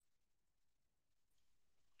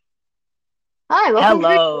Hi, welcome to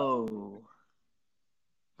Greek. Hello.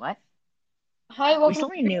 What? Hi, We welcome still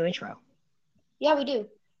to need a Greek. new intro. Yeah, we do.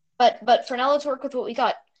 But for now, let's work with what we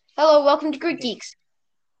got. Hello, welcome to Greek Okay. Geeks.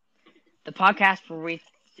 The podcast where we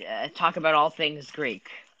talk about all things Greek.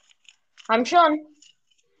 I'm Sean.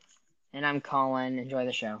 And I'm Colin. Enjoy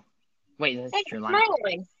the show. Wait, Hey, that's your line.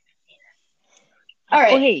 smiling. All Oh,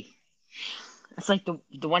 right. hey. That's like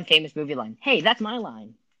the one famous movie line. Hey, that's my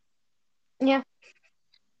line. Yeah.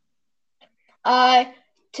 Uh,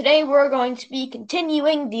 Today we're going to be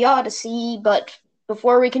continuing the Odyssey, but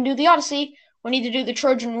before we can do the Odyssey, we need to do the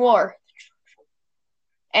Trojan War.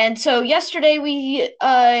 And so yesterday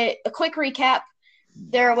a quick recap.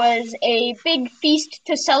 There was a big feast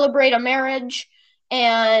to celebrate a marriage,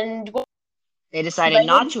 and They decided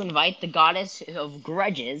not to invite the goddess of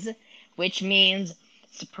grudges, which means,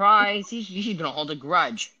 surprise, she's gonna hold a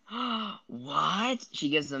grudge. What? She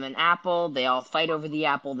gives them an apple. They all fight over the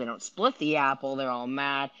apple. They don't split the apple. They're all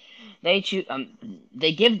mad. They choose.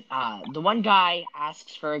 They give. The one guy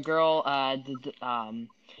asks for a girl.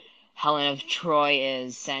 Helen of Troy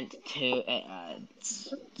is sent to.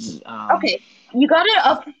 okay, you got it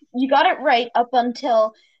up. You got it right up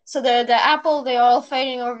until the apple. They are all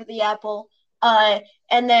fighting over the apple. And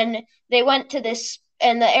then they went to this,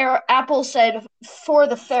 and apple said for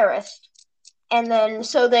the fairest. And then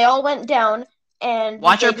so they all went down, and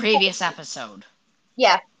Watch our previous episode.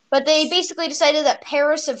 yeah, but they basically decided that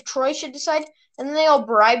Paris of Troy should decide, and then they all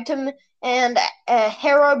bribed him, and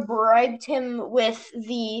Hera bribed him with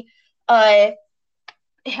the uh,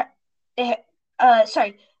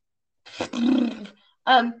 sorry.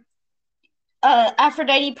 um,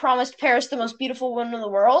 Aphrodite promised Paris the most beautiful woman in the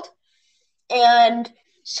world, and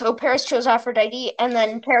so Paris chose Aphrodite, and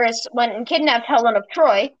then Paris went and kidnapped Helen of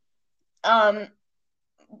Troy. Um,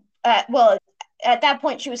 well, at that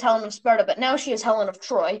point she was Helen of Sparta, but now she is Helen of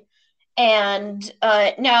Troy, and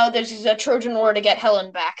now there's a Trojan War to get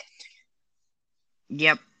Helen back.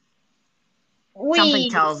 Yep. Something We,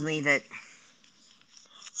 tells me that.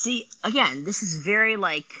 See, again, this is very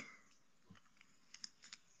like.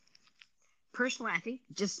 Personally, I think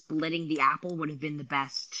just splitting the apple would have been the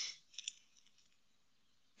best.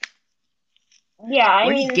 yeah, I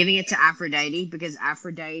Or just mean, giving it to Aphrodite, because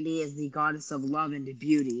Aphrodite is the goddess of love and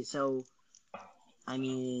beauty. So, I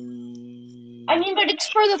mean. but it's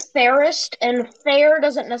for the fairest, and fair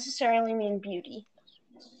doesn't necessarily mean beauty.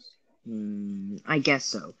 I guess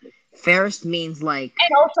so. Fairest means like.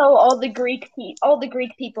 And also, all the Greek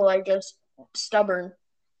people are just stubborn.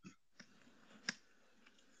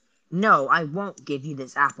 No, I won't give you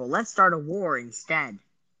this apple. Let's start a war instead.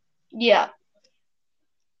 Yeah,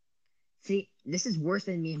 See, this is worse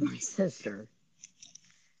than me and my sister.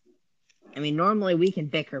 I mean, normally we can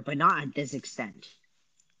bicker, but not at this extent.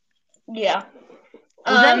 yeah.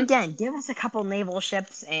 Well, then Um, again, give us a couple naval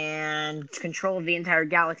ships and control of the entire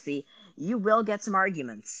galaxy. You will get some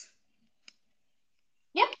arguments.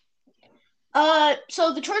 yeah.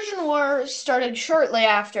 So the Trojan War started shortly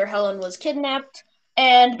after Helen was kidnapped,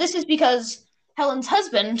 and this is because Helen's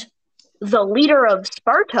husband, the leader of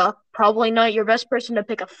Sparta, probably not your best person to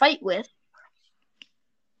pick a fight with.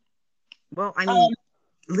 Well, I Um, mean,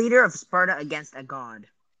 leader of Sparta against a god.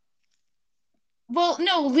 well,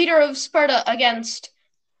 no, leader of Sparta against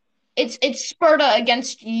it's Sparta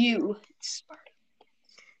against you. It's Sparta.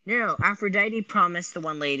 No, Aphrodite promised the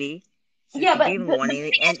one lady, so Yeah, she but gave him the one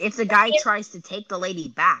lady. And if the guy tries to take the lady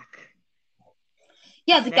back,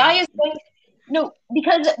 yeah, the guy then is going no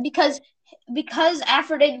because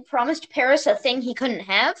Aphrodite promised Paris a thing he couldn't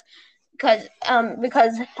have because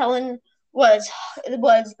Helen was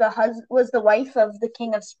the wife of the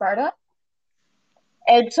king of Sparta,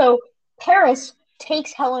 and so Paris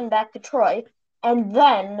takes Helen back to Troy, and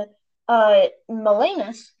then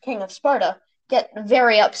Melanus, king of Sparta, get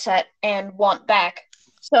very upset and want back.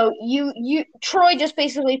 So you Troy just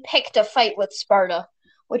basically picked a fight with Sparta,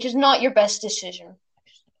 which is not your best decision.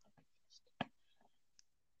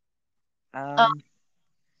 Uh, um,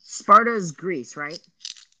 Sparta's Greece, right?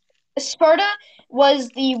 Sparta was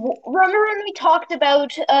the remember when we talked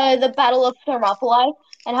about the Battle of Thermopylae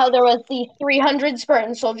and how there was the 300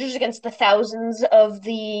 Spartan soldiers against the thousands of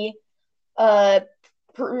the uh,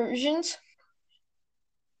 Persians?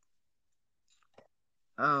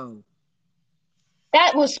 Oh.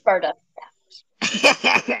 That was Sparta.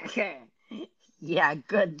 Yeah,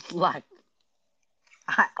 good luck.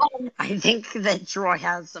 I, Um, I think that Troy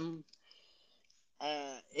has some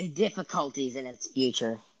difficulties in its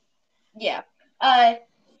future. yeah. Uh,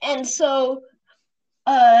 and so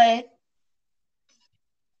uh,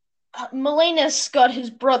 Melanus got his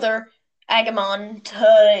brother Agamemnon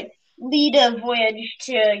to lead a voyage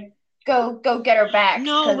to go get her back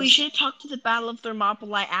No, we because should have talked to the Battle of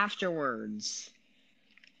Thermopylae afterwards.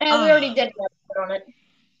 we already Oh, did an episode on it.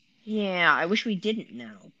 yeah. I wish we didn't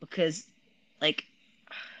now because, like,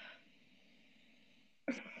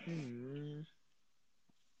 hmm.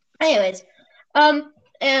 Anyways,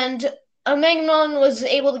 and Agamemnon was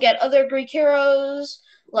able to get other Greek heroes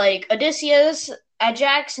like Odysseus,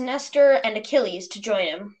 Ajax, Nestor, and Achilles to join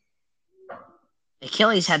him.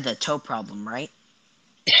 Achilles had the toe problem, right?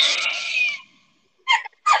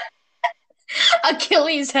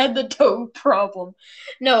 Achilles had the toe problem.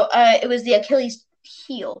 No, it was the Achilles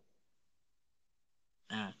heel.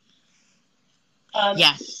 Uh, Um,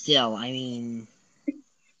 yeah, still, I mean,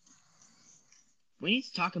 we need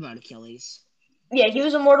to talk about Achilles. yeah, he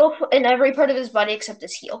was immortal in every part of his body except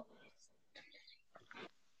his heel.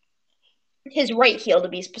 His right heel, to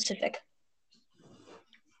be specific.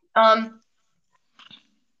 Um,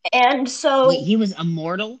 and Wait, so he was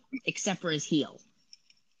immortal except for his heel.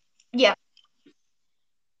 yeah,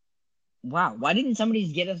 Wow, why didn't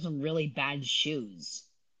somebody get us some really bad shoes?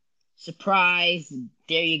 Surprise!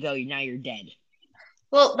 There you go. Now you're dead.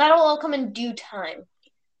 well, that'll all come in due time.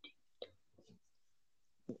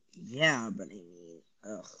 Yeah, but I mean,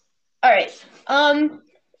 ugh. All right.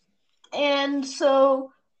 And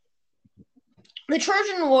so the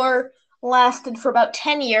Trojan War lasted for about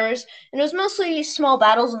 10 years, and it was mostly small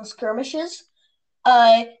battles and skirmishes.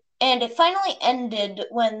 Uh, and it finally ended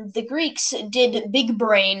when the Greeks did big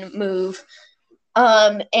brain move.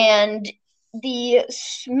 And the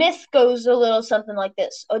myth goes a little something like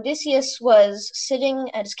this. Odysseus was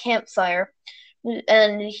sitting at his campfire,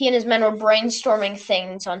 and he and his men were brainstorming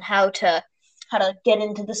things on how to get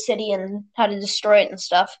into the city and how to destroy it and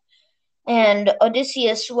stuff. And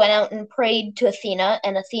Odysseus went out and prayed to Athena,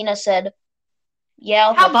 and Athena said, "Yeah,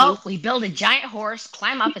 I'll How help you." about we build a giant horse,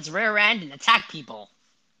 climb up its rear end, and attack people?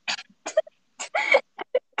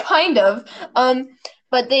 Kind of.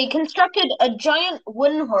 But they constructed a giant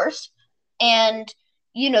wooden horse, and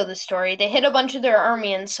you know the story. They hid a bunch of their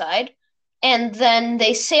army inside, and then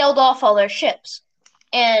they sailed off all their ships.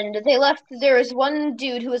 And they left. There was one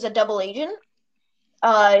dude who was a double agent,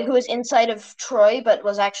 who was inside of Troy, but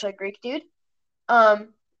was actually a Greek dude. Um,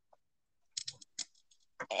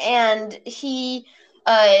 and he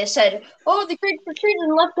said, "Oh, the Greeks retreated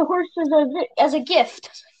and left the horse as a gift."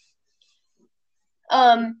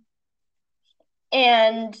 Um,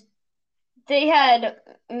 and they had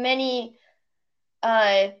many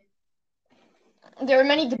uh, there were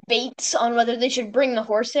many debates on whether they should bring the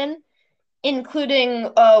horse in, including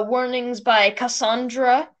warnings by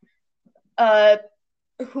Cassandra, uh,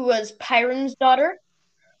 who was Pyrrhon's daughter.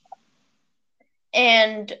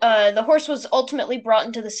 And the horse was ultimately brought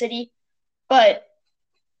into the city, but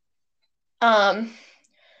um,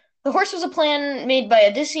 the horse was a plan made by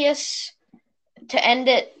Odysseus to end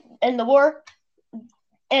the war.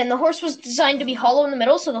 And the horse was designed to be hollow in the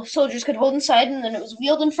middle so the soldiers could hold inside, and then it was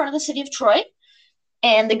wheeled in front of the city of Troy.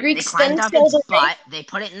 And the They Greeks climbed then up sailed its away. butt, they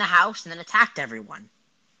put it in the house, and then attacked everyone.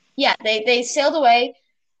 Yeah, they sailed away,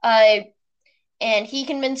 uh, and he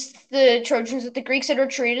convinced the Trojans that the Greeks had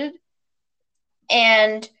retreated.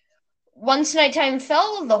 And once nighttime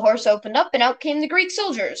fell, the horse opened up, and out came the Greek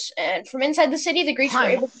soldiers. And from inside the city, the Greeks were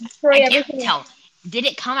able to I destroy can't everything. tell. Did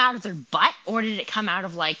it come out of their butt, or did it come out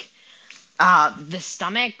of, like, the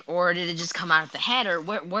stomach, or did it just come out of the head, or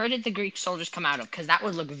where did the Greek soldiers come out of? Because that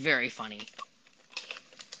would look very funny.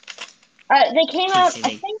 They came Please out, say I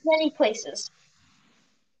they. think, many places.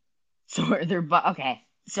 So their butt. Okay,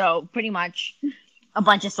 so pretty much a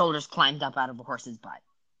bunch of soldiers climbed up out of a horse's butt.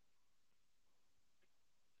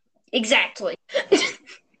 Exactly.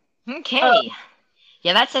 Okay.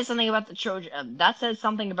 Yeah, that says something about the Trojan. That says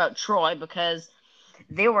something about Troy because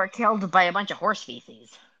they were killed by a bunch of horse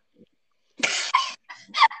feces.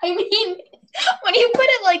 I mean, when you put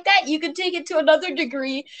it like that, you could take it to another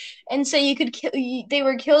degree and say they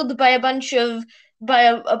were killed by a bunch of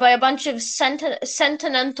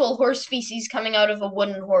sentimental horse feces coming out of a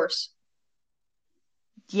wooden horse.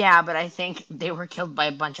 Yeah, but I think they were killed by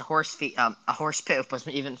a bunch of horse feet. A horse poop was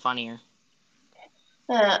even funnier.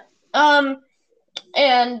 Uh, um,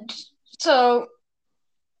 and so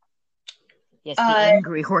Yes, the uh,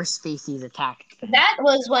 angry horse feces attacked them. that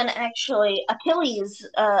was when actually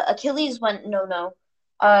Achilles went no.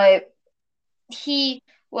 Uh, he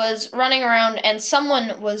was running around, and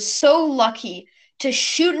someone was so lucky to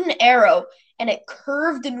shoot an arrow, and it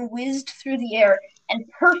curved and whizzed through the air and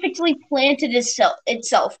perfectly planted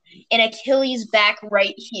itself in Achilles' back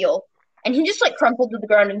right heel, and he just like crumpled to the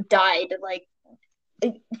ground and died. Like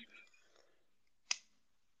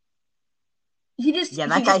he just Yeah, he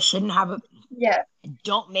that guy just shouldn't have. Yeah.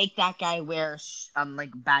 Don't make that guy wear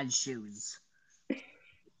like bad shoes.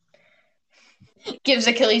 Gives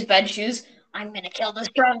Achilles bad shoes. I'm gonna kill the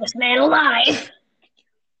strongest man alive.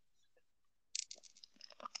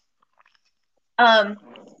 Um,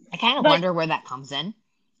 I kind of but wonder where that comes in,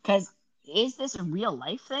 because is this a real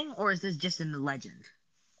life thing or is this just in the legend?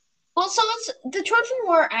 well, so the Trojan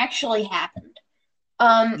War actually happened.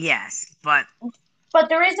 Yes, but But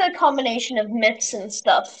there is a combination of myths and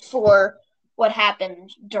stuff for what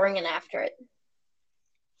happened during and after it.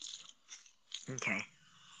 okay.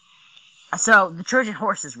 So the Trojan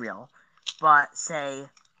horse is real, but say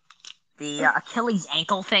the Achilles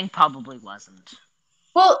ankle thing probably wasn't.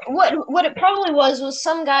 Well, what it probably was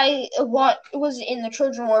some guy what was in the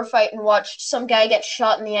Trojan War fight and watched some guy get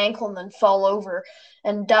shot in the ankle and then fall over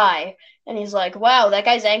and die, and he's like, "Wow, that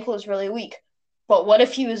guy's ankle is really weak." But what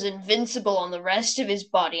if he was invincible on the rest of his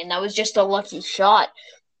body and that was just a lucky shot?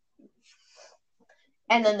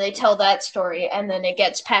 And then they tell that story, and then it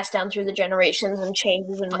gets passed down through the generations and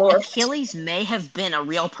changes and But morphs. Achilles may have been a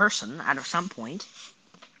real person at some point.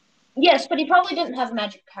 Yes, but he probably didn't have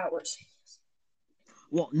magic powers.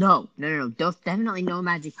 Well, no. Definitely no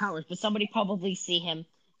magic powers. But somebody probably see him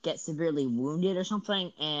get severely wounded or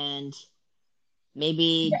something, and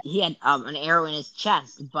maybe he had an arrow in his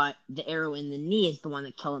chest, but the arrow in the knee is the one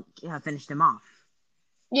that finished him off.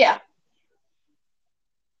 Yeah.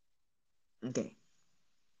 Okay.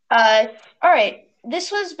 All right. This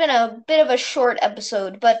has been a bit of a short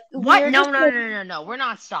episode, but What? we're No, just. no, no, no, no, no. We're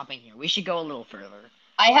not stopping here. We should go a little further.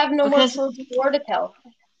 I have no more Because. Trojan War to tell.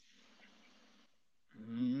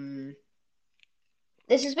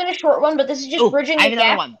 This has been a short one, but this is just Oh, bridging I have the another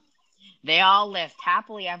gap. one. They all lived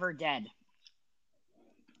happily ever dead.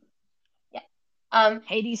 Yeah.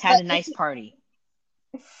 Hades had a nice party.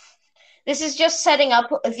 This is just setting up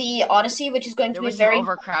the Odyssey, which is going to There be was some very.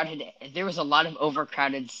 overcrowded. There was a lot of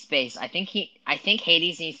overcrowded space. I think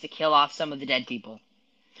Hades needs to kill off some of the dead people,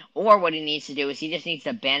 or what he needs to do is he just needs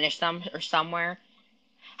to banish them or somewhere.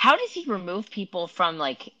 How does he remove people from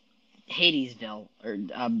like Hadesville or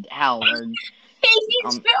hell or um?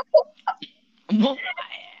 Hadesville?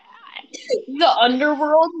 The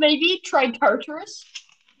underworld, maybe? Try Tartarus?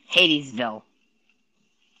 Hadesville.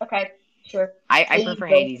 Okay, sure. I prefer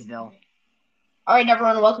Hadesville. All right,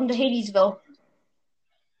 everyone, welcome to Hadesville.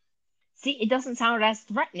 See, it doesn't sound as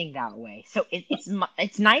threatening that way, so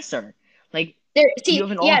it's nicer. Like you have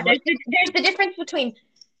an old. There's the difference between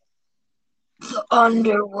the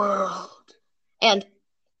underworld and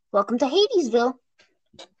welcome to Hadesville.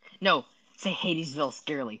 No, say Hadesville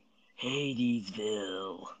scarily.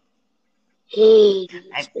 Hadesville.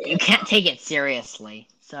 Hadesville. You can't take it seriously,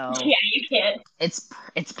 so Yeah, you can't.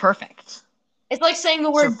 it's perfect. It's like saying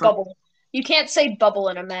the word bubble. You can't say bubble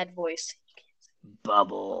in a mad voice.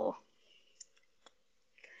 Bubble.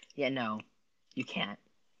 Yeah, no, you can't.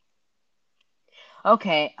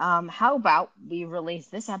 Okay, how about we release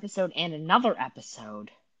this episode and another episode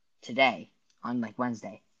today on like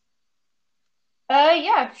Wednesday?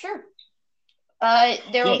 Yeah, sure.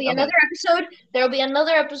 There will be okay. another episode. There will be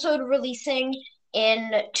another episode releasing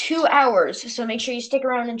in 2 hours, so make sure you stick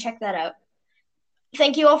around and check that out.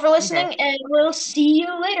 Thank you all for listening, and we'll see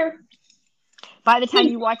you later. By the time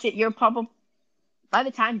you watch it, by the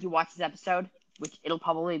time you watch this episode, which it'll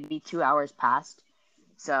probably be 2 hours past,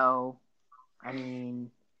 so I mean,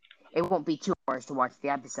 it won't be 2 hours to watch the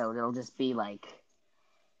episode. It'll just be like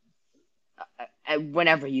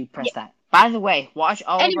whenever you press that. By the way, watch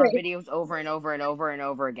all of our videos over and over and over and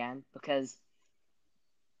over again because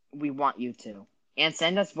we want you to. And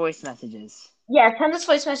send us voice messages. Yeah, send us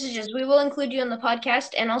voice messages. We will include you in the podcast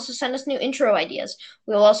and also send us new intro ideas.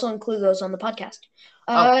 We will also include those on the podcast.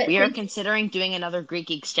 We are considering doing another Greek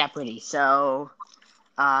Geeks Jeopardy, so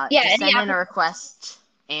just send in a request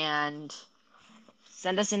and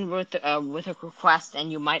send us in with a request,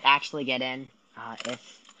 and you might actually get in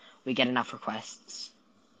if we get enough requests.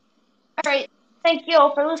 All right. Thank you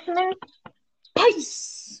all for listening.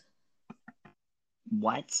 Peace.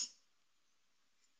 What?